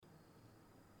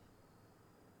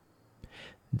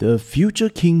The future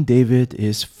King David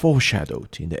is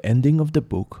foreshadowed in the ending of the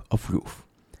book of Ruth.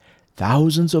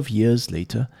 Thousands of years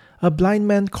later, a blind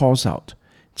man calls out,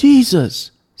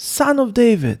 "Jesus, Son of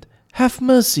David, have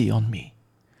mercy on me."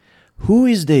 Who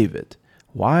is David?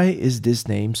 Why is this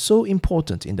name so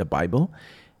important in the Bible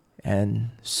and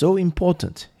so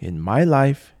important in my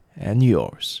life and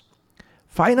yours?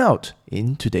 Find out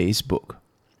in today's book.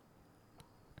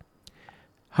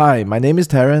 Hi, my name is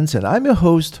Terence and I'm your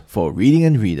host for Reading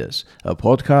and Readers, a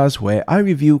podcast where I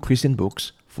review Christian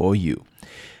books for you.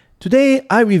 Today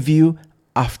I review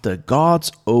After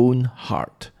God's Own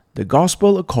Heart, The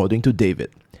Gospel According to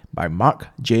David by Mark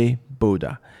J.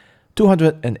 Boda.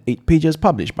 208 pages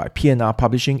published by P&R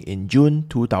Publishing in June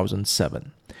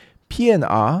 2007.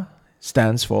 P&R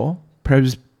stands for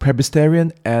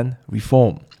Presbyterian and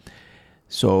Reform.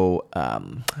 So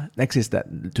next is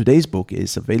that today's book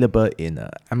is available in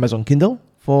Amazon Kindle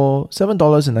for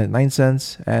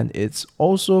 $7.99 and it's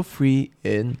also free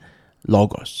in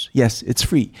Logos. Yes, it's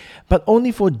free, but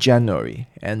only for January.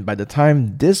 And by the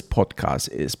time this podcast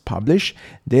is published,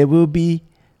 there will be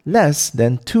less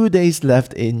than 2 days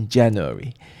left in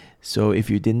January. So if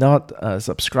you did not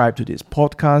subscribe to this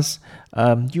podcast,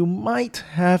 you might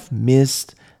have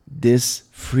missed this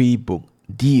free book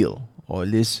deal, or at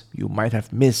least you might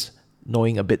have missed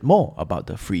knowing a bit more about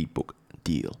the free book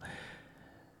deal.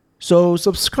 So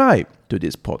subscribe to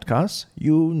this podcast.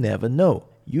 You never know.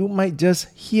 You might just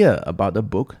hear about a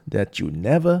book that you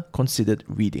never considered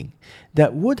reading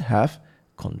that would have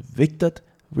convicted,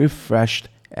 refreshed,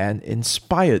 and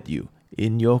inspired you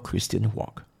in your Christian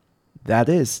walk. That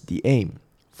is the aim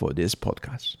for this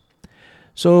podcast.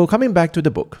 So coming back to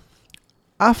the book,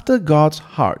 After God's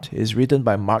Heart is written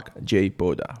by Mark J.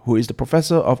 Boda, who is the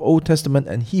professor of Old Testament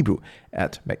and Hebrew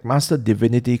at McMaster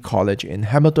Divinity College in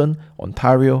Hamilton,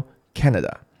 Ontario,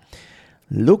 Canada.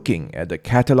 Looking at the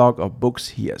catalogue of books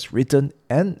he has written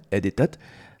and edited,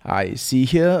 I see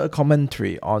here a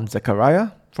commentary on Zechariah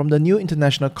from the New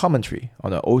International Commentary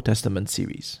on the Old Testament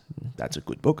series. That's a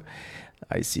good book.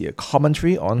 I see a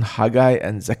commentary on Haggai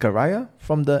and Zechariah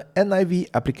from the NIV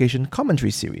Application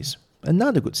Commentary series.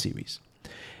 Another good series.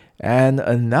 And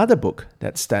another book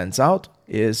that stands out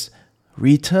is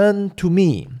Return to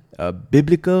Me, a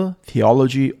Biblical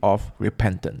Theology of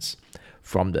Repentance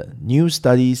from the New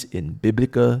Studies in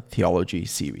Biblical Theology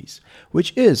series,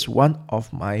 which is one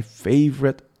of my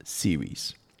favorite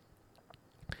series.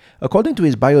 According to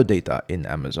his biodata in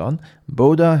Amazon,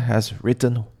 Boda has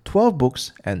written 12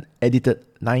 books and edited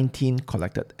 19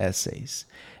 collected essays.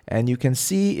 And you can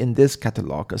see in this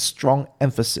catalog a strong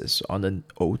emphasis on the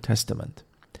Old Testament.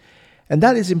 And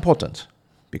that is important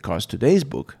because today's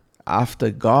book, After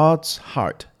God's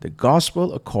Heart, The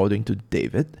Gospel According to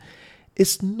David,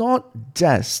 is not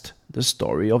just the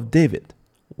story of David.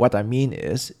 What I mean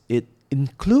is it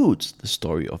includes the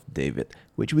story of David,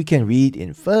 which we can read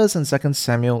in 1st and 2nd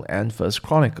Samuel and 1st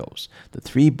Chronicles, the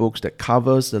 3 books that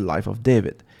covers the life of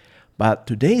David. But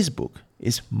today's book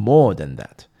is more than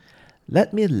that.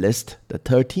 Let me list the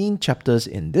 13 chapters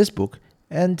in this book,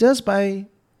 and just by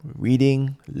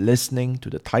reading, listening to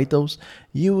the titles,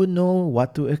 you will know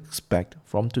what to expect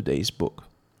from today's book.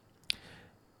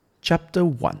 Chapter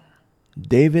 1,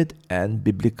 David and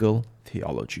Biblical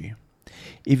Theology.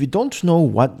 If you don't know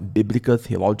what biblical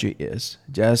theology is,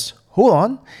 just hold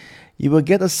on. You will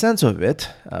get a sense of it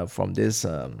from this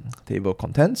table of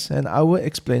contents, and I will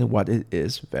explain what it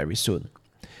is very soon.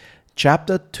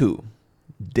 Chapter 2,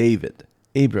 David,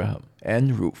 Abraham,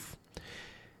 and Ruth.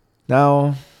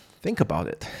 Now, think about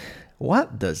it.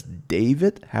 What does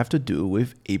David have to do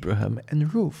with Abraham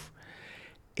and Ruth?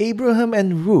 Abraham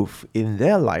and Ruth in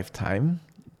their lifetime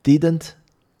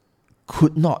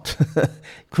could not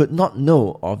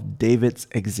know of David's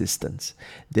existence.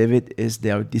 David is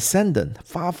their descendant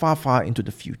far, far, far into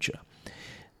the future.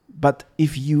 But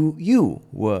if you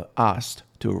were asked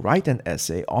to write an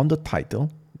essay on the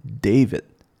title, David,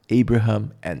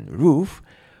 Abraham, and Ruth,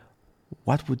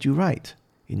 what would you write?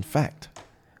 In fact,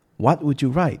 what would you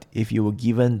write if you were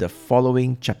given the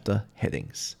following chapter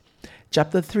headings?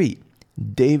 Chapter 3,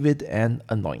 David and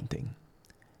Anointing.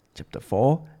 Chapter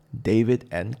 4, David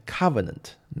and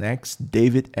Covenant. Next,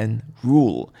 David and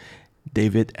Rule.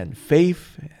 David and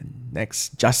Faith. And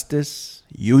next, Justice,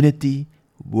 Unity,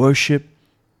 Worship,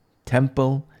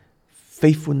 Temple,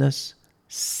 Faithfulness,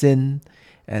 Sin.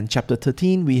 And chapter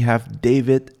 13, we have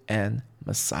David and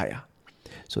Messiah.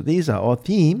 So these are all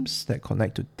themes that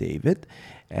connect to David.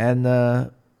 And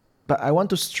but I want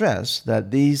to stress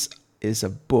that this is a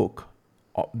book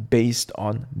based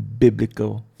on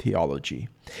biblical theology,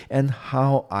 and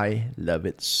how I love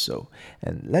it so.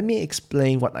 And let me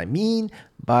explain what I mean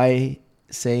by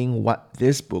saying what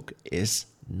this book is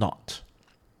not.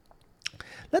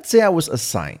 Let's say I was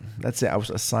assigned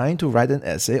to write an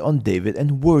essay on David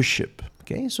and worship.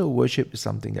 Okay, so worship is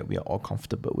something that we are all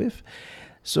comfortable with.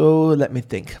 So let me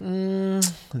think.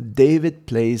 David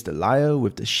plays the lyre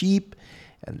with the sheep,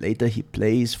 and later he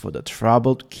plays for the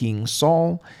troubled King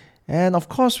Saul. And of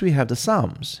course, we have the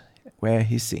Psalms, where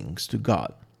he sings to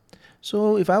God.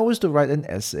 So if I was to write an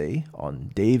essay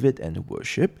on David and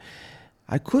worship,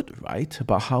 I could write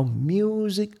about how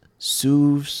music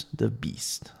soothes the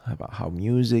beast, about how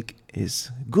music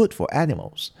is good for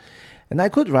animals. And I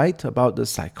could write about the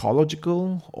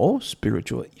psychological or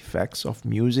spiritual effects of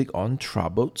music on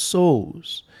troubled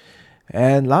souls.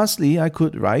 And lastly, I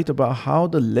could write about how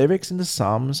the lyrics in the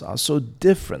Psalms are so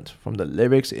different from the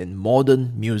lyrics in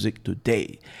modern music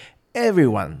today.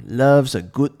 Everyone loves a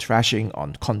good thrashing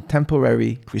on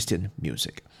contemporary Christian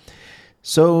music.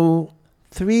 So,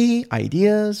 3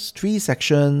 ideas, 3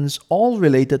 sections, all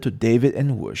related to David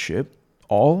and worship,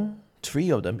 all 3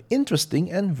 of them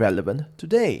interesting and relevant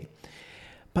today.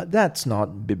 But that's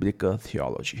not biblical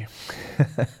theology.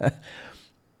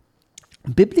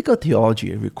 Biblical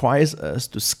theology requires us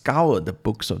to scour the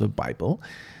books of the Bible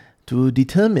to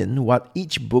determine what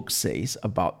each book says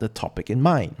about the topic in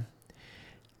mind.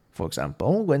 For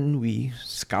example, when we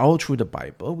scour through the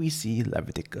Bible, we see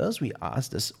Leviticus, we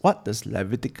ask this, what does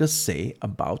Leviticus say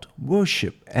about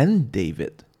worship and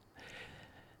David?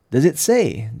 Does it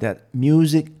say that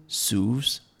music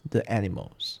soothes the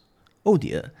animals? Oh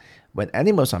dear, when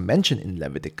animals are mentioned in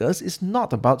Leviticus, it's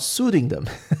not about soothing them,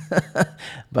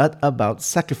 but about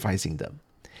sacrificing them.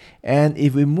 And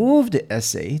if we move the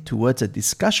essay towards a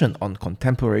discussion on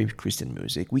contemporary Christian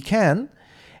music, we can,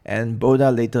 and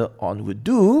Boda later on would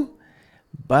do,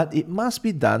 but it must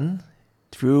be done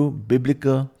through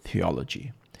biblical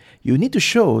theology. You need to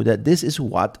show that this is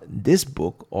what this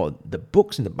book or the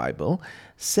books in the Bible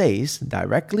says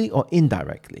directly or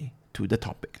indirectly to the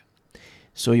topic.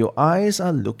 So your eyes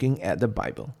are looking at the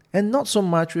Bible and not so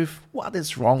much with what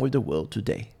is wrong with the world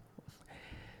today.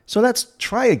 So let's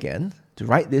try again to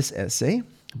write this essay,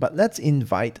 but let's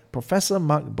invite Professor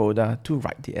Mark Boda to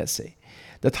write the essay.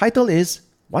 The title is,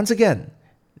 once again,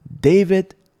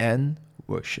 David and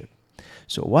Worship.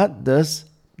 So what does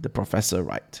the professor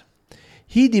write?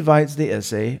 He divides the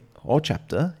essay or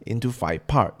chapter into 5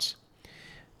 parts.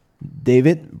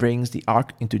 David brings the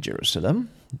ark into Jerusalem.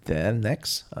 Then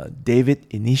next, David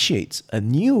initiates a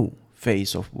new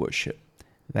phase of worship.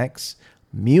 Next,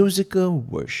 musical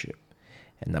worship.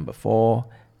 And number 4,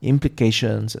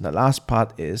 implications. And the last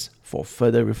part is for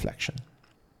further reflection.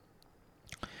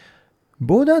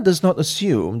 Boda does not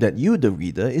assume that you, the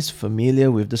reader, is familiar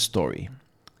with the story.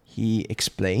 He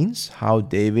explains how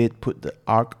David put the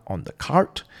ark on the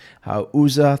cart, how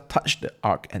Uzzah touched the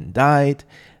ark and died.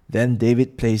 Then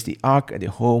David placed the ark at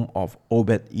the home of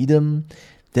Obed-Edom.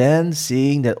 Then,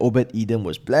 seeing that Obed-Edom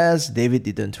was blessed, David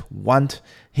didn't want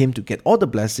him to get all the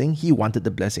blessing. He wanted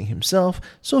the blessing himself,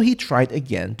 so he tried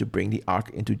again to bring the ark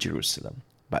into Jerusalem,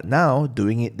 but now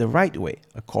doing it the right way,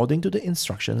 according to the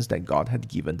instructions that God had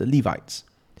given the Levites.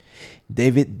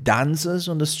 David dances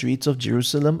on the streets of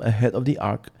Jerusalem ahead of the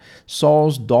ark.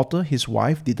 Saul's daughter, his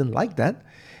wife, didn't like that,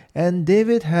 and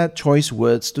David had choice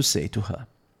words to say to her.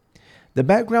 The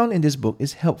background in this book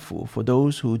is helpful for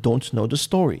those who don't know the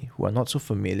story, who are not so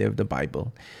familiar with the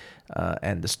Bible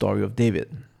and the story of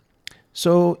David.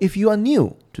 So if you are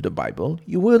new to the Bible,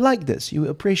 you will like this, you will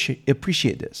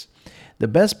appreciate this. The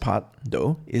best part,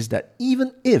 though, is that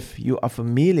even if you are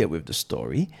familiar with the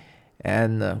story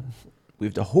and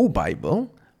with the whole Bible,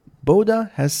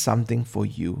 Boda has something for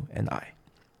you and I.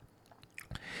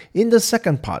 In the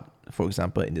second part, for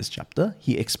example, in this chapter,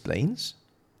 he explains,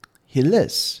 he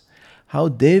lists how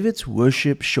David's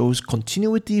worship shows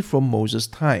continuity from Moses'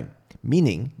 time,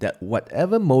 meaning that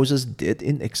whatever Moses did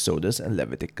in Exodus and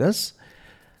Leviticus,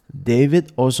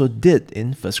 David also did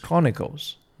in 1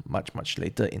 Chronicles, much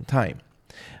later in time.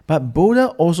 But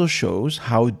Boda also shows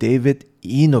how David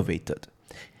innovated.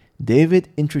 David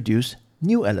introduced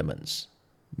new elements,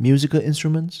 musical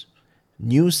instruments,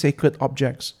 new sacred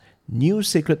objects, new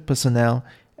sacred personnel,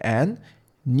 and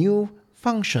new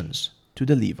functions to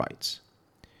the Levites.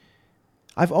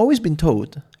 I've always been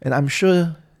told, and I'm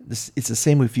sure it's the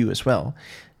same with you as well,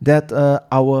 that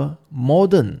our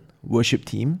modern worship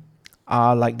team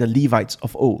are like the Levites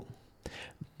of old.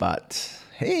 But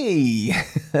hey,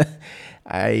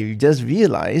 I just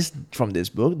realized from this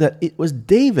book that it was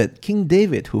David, King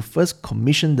David, who first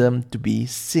commissioned them to be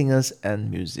singers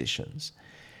and musicians.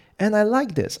 And I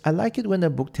like this. I like it when a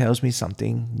book tells me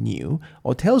something new,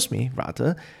 or tells me,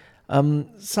 rather,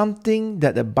 something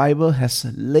that the Bible has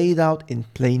laid out in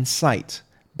plain sight,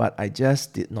 but I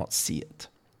just did not see it.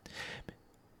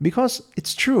 Because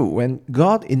it's true, when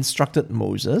God instructed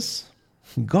Moses,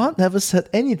 God never said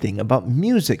anything about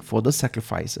music for the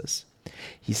sacrifices.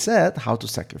 He said how to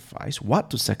sacrifice, what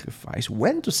to sacrifice,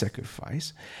 when to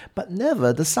sacrifice, but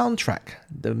never the soundtrack,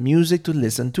 the music to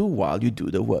listen to while you do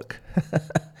the work.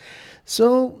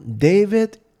 So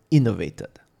David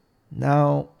innovated.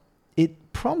 Now,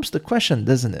 it prompts the question,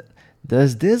 doesn't it?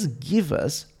 Does this give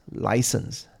us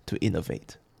license to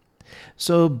innovate?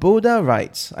 So Boda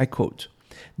writes, I quote,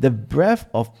 "The breadth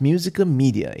of musical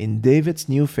media in David's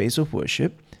new phase of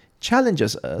worship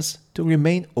challenges us to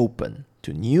remain open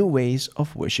to new ways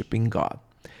of worshiping God.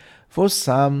 For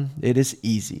some, it is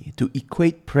easy to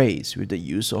equate praise with the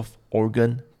use of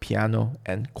organ, piano,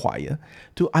 and choir,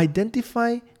 to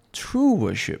identify true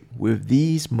worship with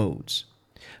these modes.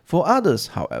 For others,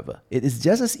 however, it is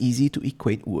just as easy to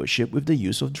equate worship with the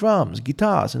use of drums,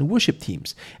 guitars, and worship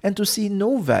teams, and to see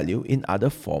no value in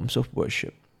other forms of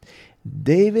worship.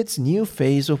 David's new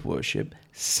phase of worship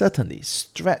certainly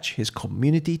stretched his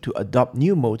community to adopt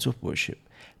new modes of worship.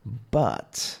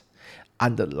 But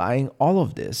underlying all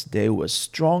of this, there was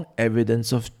strong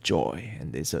evidence of joy."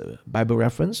 And there's a Bible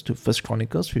reference to 1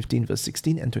 Chronicles 15, verse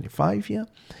 16 and 25 here.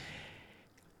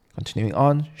 Continuing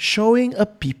on, "showing a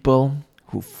people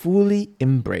who fully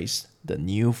embraced the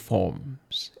new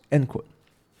forms." End quote.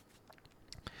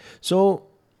 So,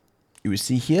 you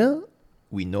see here,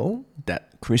 we know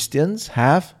that Christians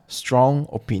have strong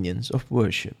opinions of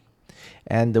worship.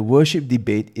 And the worship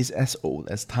debate is as old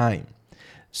as time.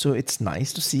 So it's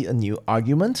nice to see a new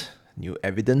argument, new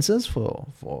evidences for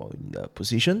the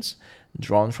positions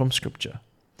drawn from Scripture.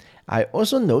 I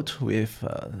also note with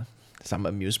some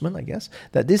amusement, I guess,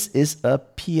 that this is a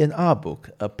P&R book,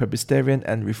 a Presbyterian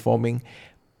and Reform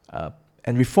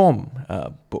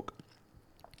book.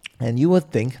 And you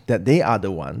would think that they are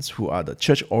the ones who are the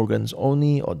church organs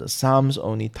only or the psalms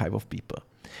only type of people.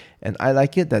 And I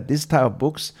like it that this type of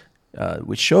books,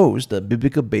 which shows the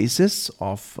biblical basis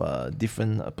of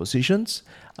different positions,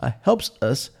 helps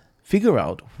us figure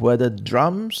out whether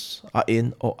drums are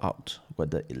in or out,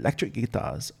 whether electric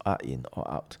guitars are in or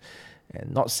out.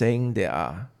 And not saying they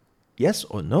are yes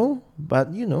or no,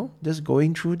 but just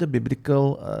going through the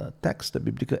biblical text, the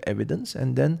biblical evidence,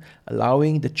 and then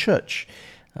allowing the church,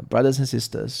 brothers and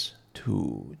sisters,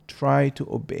 to try to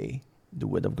obey the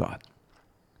word of God.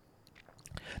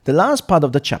 The last part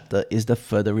of the chapter is the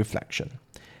further reflection.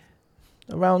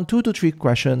 Around 2 to 3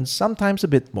 questions, sometimes a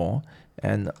bit more,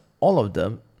 and all of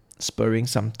them spurring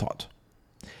some thought.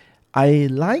 I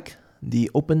like the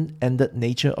open-ended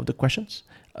nature of the questions.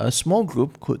 A small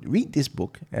group could read this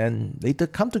book and later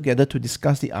come together to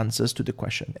discuss the answers to the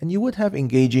question, and you would have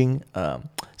engaging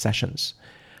sessions.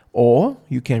 Or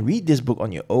you can read this book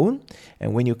on your own,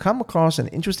 and when you come across an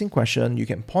interesting question, you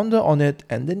can ponder on it,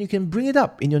 and then you can bring it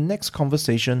up in your next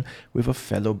conversation with a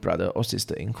fellow brother or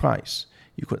sister in Christ.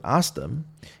 You could ask them,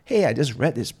 "Hey, I just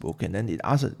read this book," and then it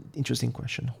asks an interesting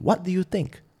question. "What do you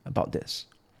think about this?"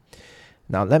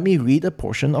 Now, let me read a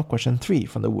portion of question 3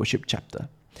 from the worship chapter.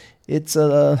 It's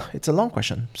a long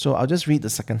question, so I'll just read the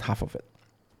second half of it.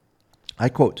 I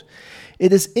quote,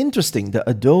 "It is interesting that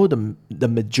although the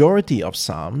majority of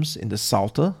psalms in the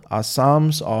Psalter are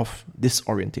psalms of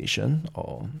disorientation,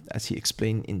 or as he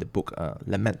explained in the book,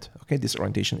 lament. Okay,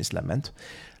 disorientation is lament,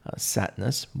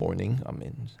 sadness, mourning,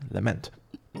 lament.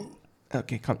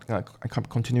 Okay,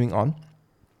 continuing on.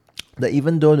 That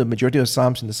even though the majority of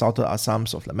psalms in the Psalter are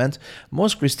psalms of lament,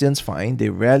 most Christians find they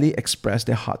rarely express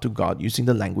their heart to God using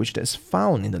the language that is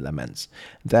found in the laments.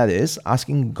 That is,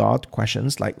 asking God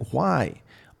questions like why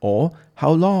or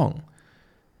how long.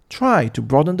 Try to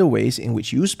broaden the ways in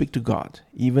which you speak to God,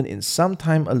 even in some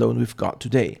time alone with God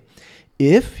today.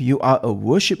 If you are a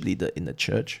worship leader in the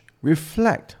church,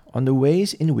 reflect on the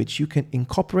ways in which you can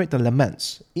incorporate the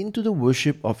laments into the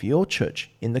worship of your church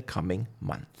in the coming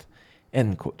month."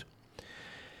 End quote.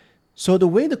 So the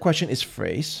way the question is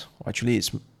phrased, actually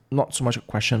it's not so much a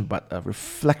question but a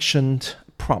reflection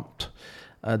prompt.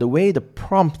 The way the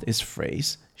prompt is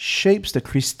phrased shapes the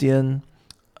Christian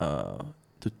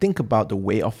to think about the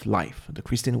way of life, the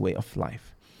Christian way of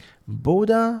life.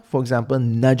 Boda, for example,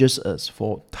 nudges us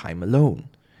for time alone.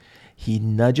 He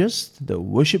nudges the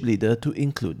worship leader to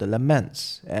include the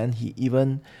laments, and he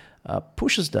even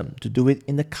pushes them to do it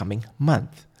in the coming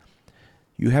month.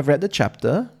 You have read the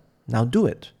chapter, now do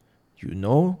it. You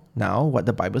know now what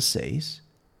the Bible says,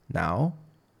 now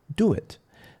do it.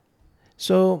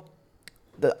 So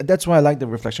that's why I like the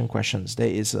reflection questions. There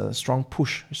is a strong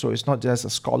push. So it's not just a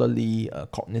scholarly,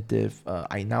 cognitive,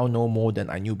 I now know more than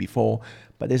I knew before,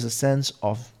 but there's a sense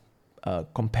of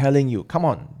compelling you. Come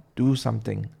on, do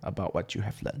something about what you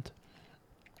have learned.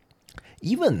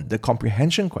 Even the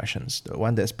comprehension questions, the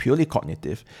one that's purely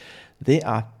cognitive, they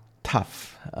are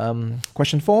tough.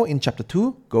 Question 4 in chapter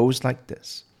 2 goes like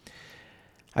this.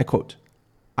 I quote,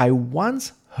 I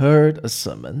once heard a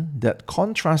sermon that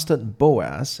contrasted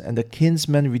Boaz and the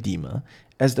kinsman redeemer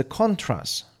as the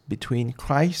contrast between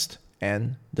Christ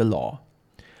and the law.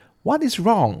 What is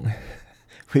wrong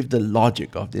with the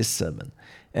logic of this sermon?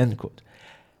 End quote.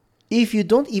 If you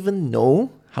don't even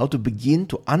know how to begin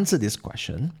to answer this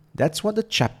question, that's what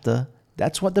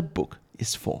the book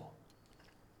is for.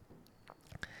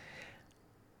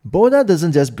 Boda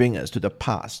doesn't just bring us to the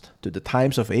past, to the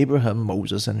times of Abraham,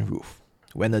 Moses, and Ruth,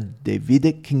 when a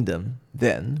Davidic kingdom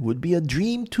then would be a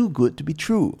dream too good to be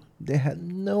true. They had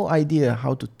no idea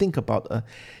how to think about a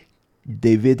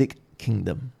Davidic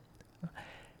kingdom.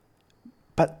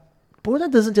 But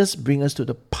Boda doesn't just bring us to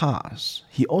the past,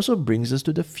 he also brings us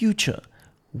to the future,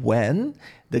 when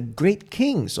the great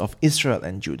kings of Israel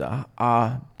and Judah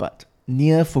are but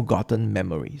near forgotten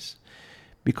memories.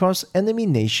 Because enemy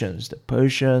nations, the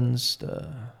Persians,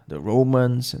 the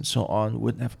Romans, and so on,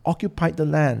 would have occupied the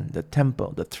land, the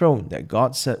temple, the throne that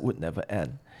God said would never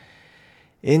end.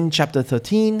 In chapter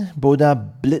 13,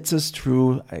 Boda blitzes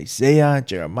through Isaiah,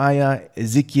 Jeremiah,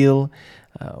 Ezekiel.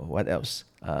 What else?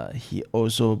 He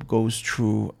also goes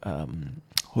through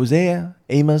Hosea,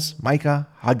 Amos, Micah,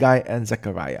 Haggai, and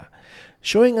Zechariah,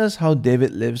 showing us how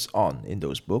David lives on in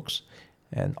those books.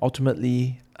 And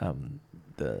ultimately,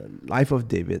 the life of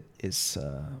David is,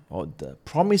 or the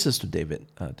promises to David,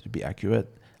 to be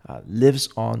accurate, lives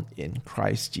on in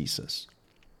Christ Jesus.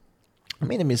 I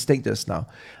made a mistake just now.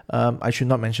 I should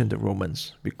not mention the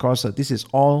Romans, because this is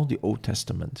all the Old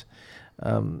Testament.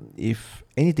 If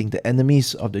anything, the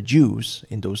enemies of the Jews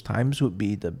in those times would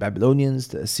be the Babylonians,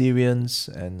 the Assyrians,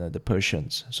 and the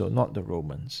Persians, so not the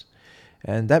Romans.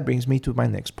 And that brings me to my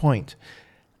next point.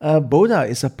 Boda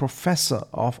is a professor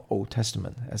of Old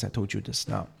Testament, as I told you just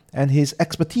now, and his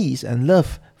expertise and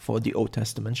love for the Old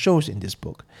Testament shows in this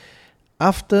book.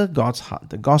 After God's heart,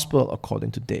 the gospel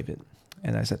according to David.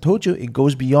 And as I told you, it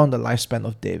goes beyond the lifespan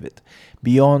of David,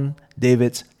 beyond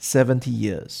David's 70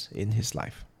 years in his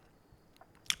life.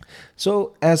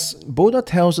 So as Boda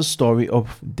tells the story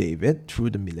of David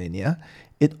through the millennia,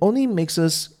 it only makes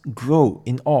us grow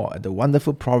in awe at the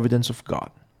wonderful providence of God,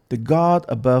 the God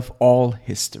above all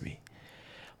history.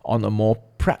 On a more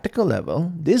practical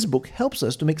level, this book helps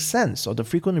us to make sense of the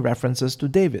frequent references to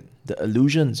David, the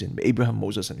allusions in Abraham,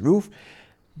 Moses, and Ruth,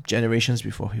 generations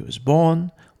before he was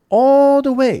born, all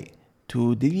the way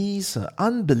to these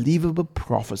unbelievable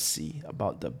prophecy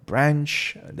about the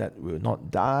branch that will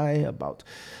not die, about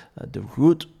the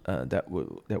root that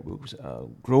will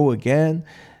grow again.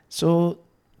 So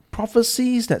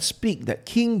prophecies that speak that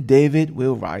King David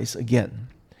will rise again.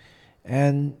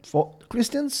 And for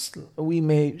Christians, we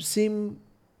may seem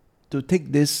to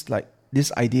take this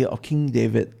idea of King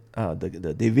David,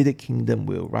 the Davidic kingdom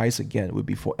will rise again, will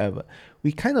be forever.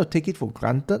 We kind of take it for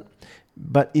granted.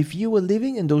 But if you were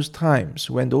living in those times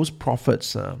when those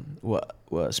prophets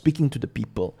were speaking to the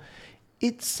people,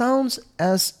 it sounds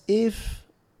as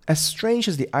strange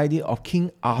as the idea of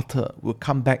King Arthur will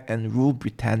come back and rule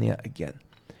Britannia again.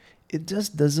 It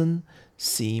just doesn't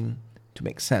seem to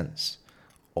make sense.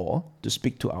 Or, to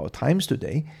speak to our times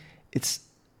today, it's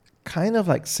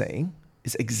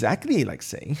exactly like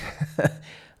saying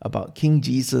about King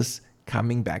Jesus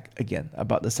coming back again,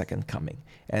 about the second coming.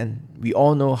 And we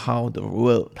all know how the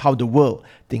world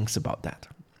thinks about that.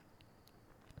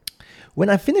 When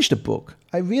I finished the book,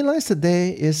 I realized that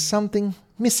there is something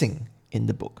missing in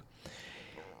the book.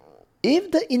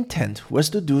 If the intent was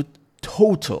to do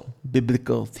total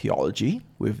biblical theology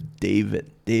with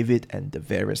David and the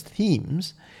various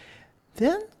themes,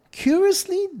 then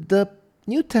curiously the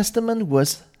New Testament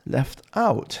was left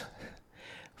out.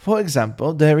 For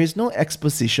example, there is no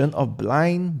exposition of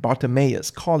blind Bartimaeus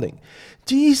calling,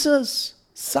 "Jesus,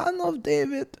 Son of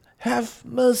David, have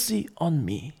mercy on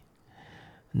me."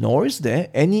 Nor is there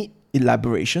any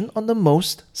elaboration on the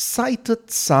most cited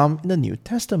psalm in the New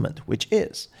Testament, which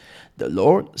is, "The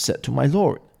Lord said to my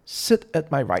Lord, sit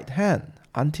at my right hand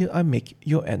until I make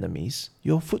your enemies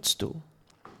your footstool."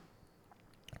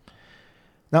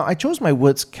 Now, I chose my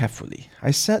words carefully.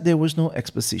 I said there was no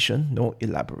exposition, no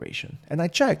elaboration. And I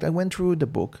checked, I went through the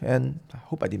book, and I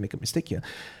hope I didn't make a mistake here.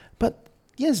 But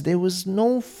yes, there was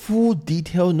no full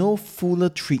detail, no fuller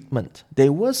treatment.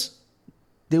 There was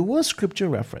there were scripture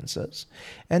references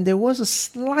and there was a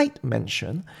slight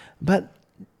mention, but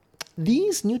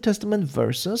these New Testament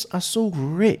verses are so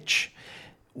rich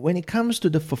when it comes to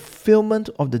the fulfillment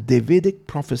of the Davidic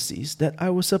prophecies that I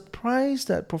was surprised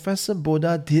that Professor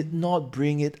Boda did not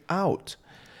bring it out.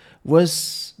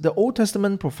 Was the Old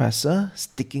Testament professor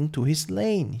sticking to his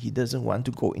lane? He doesn't want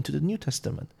to go into the New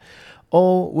Testament.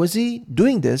 Or was he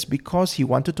doing this because he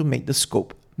wanted to make the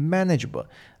scope manageable?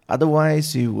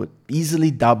 Otherwise, he would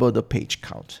easily double the page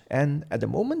count. And at the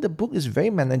moment, the book is very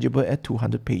manageable at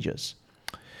 200 pages.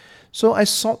 So I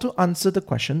sought to answer the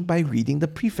question by reading the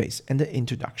preface and the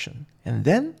introduction. And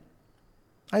then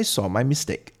I saw my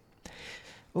mistake.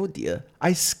 Oh dear,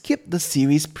 I skipped the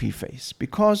series preface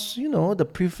because, the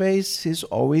preface is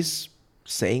always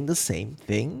saying the same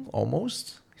thing,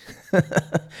 almost.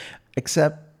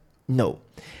 Except, no.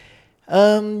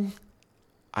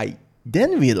 I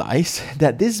then realized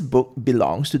that this book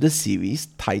belongs to the series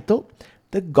titled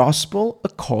The Gospel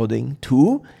According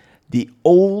to the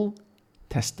Old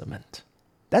Testament.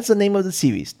 That's the name of the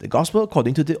series, The Gospel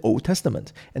According to the Old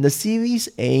Testament. And the series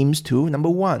aims to, number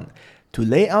one, to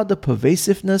lay out the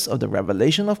pervasiveness of the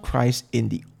revelation of Christ in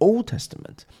the Old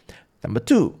Testament. Number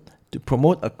two, to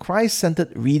promote a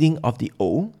Christ-centered reading of the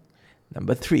Old.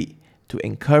 Number three, to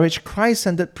encourage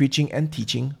Christ-centered preaching and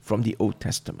teaching from the Old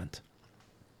Testament.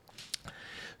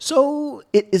 So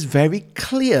it is very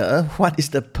clear what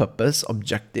is the purpose,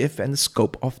 objective, and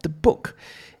scope of the book.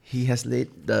 He has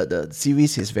laid the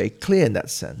series is very clear in that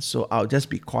sense. So I'll just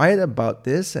be quiet about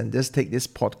this and just take this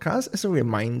podcast as a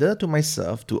reminder to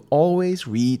myself to always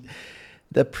read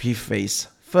the preface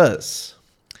first.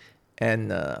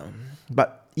 And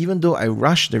but even though I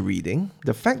rushed the reading,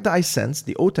 the fact that I sensed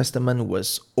the Old Testament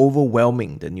was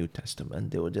overwhelming the New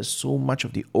Testament, there was just so much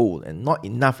of the Old and not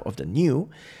enough of the New,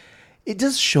 it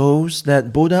just shows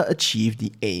that Boda achieved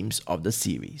the aims of the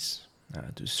series.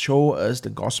 To show us the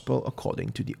gospel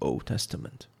according to the Old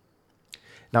Testament.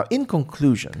 Now, in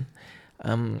conclusion,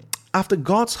 after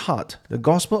God's heart, the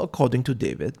gospel according to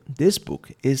David, this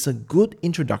book is a good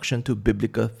introduction to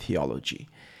biblical theology.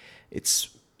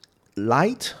 It's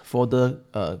light for the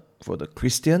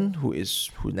Christian who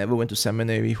never went to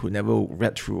seminary, who never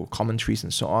read through commentaries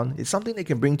and so on. It's something they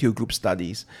can bring to your group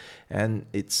studies, and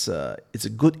it's a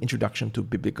good introduction to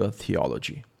biblical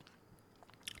theology.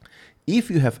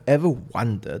 If you have ever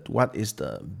wondered what is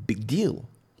the big deal,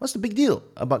 what's the big deal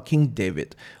about King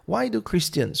David? Why do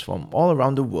Christians from all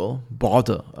around the world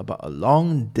bother about a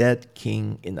long-dead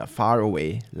king in a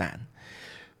faraway land?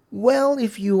 Well,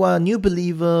 if you are a new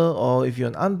believer or if you're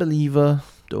an unbeliever,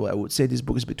 though I would say this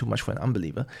book is a bit too much for an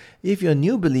unbeliever, if you're a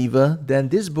new believer, then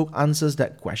this book answers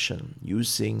that question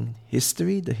using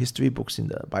history, the history books in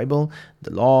the Bible,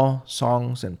 the law,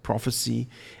 songs, and prophecy,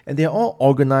 and they're all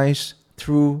organized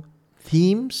through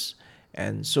themes,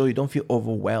 and so you don't feel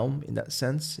overwhelmed in that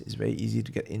sense. It's very easy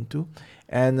to get into.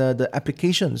 And the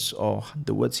applications, or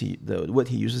the word he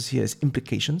uses here is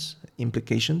implications.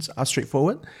 Implications are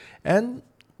straightforward, and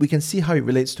we can see how it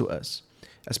relates to us,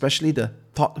 especially the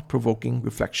thought-provoking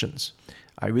reflections.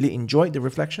 I really enjoyed the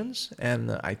reflections,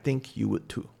 and I think you would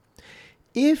too.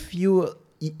 If you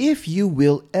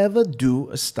will ever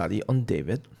do a study on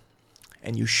David,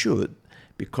 and you should,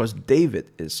 because David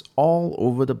is all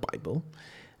over the Bible,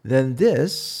 then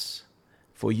this,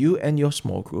 for you and your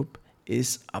small group,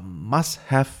 is a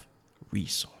must-have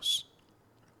resource.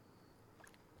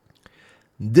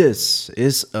 This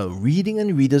is a Reading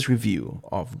and Readers review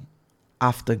of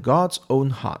After God's Own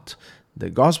Heart,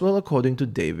 The Gospel According to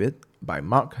David by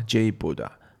Mark J.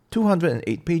 Boda,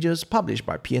 208 pages, published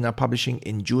by P&R Publishing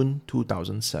in June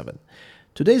 2007.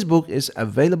 Today's book is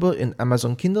available in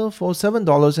Amazon Kindle for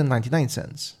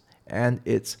 $7.99, and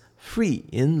it's free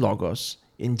in Logos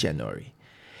in January.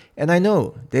 And I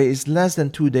know there is less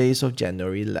than 2 days of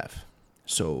January left,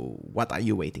 so what are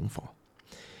you waiting for?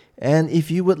 And if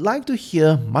you would like to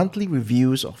hear monthly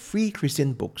reviews of free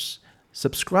Christian books,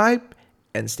 subscribe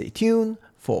and stay tuned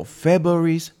for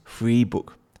February's free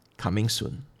book coming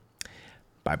soon.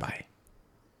 Bye-bye.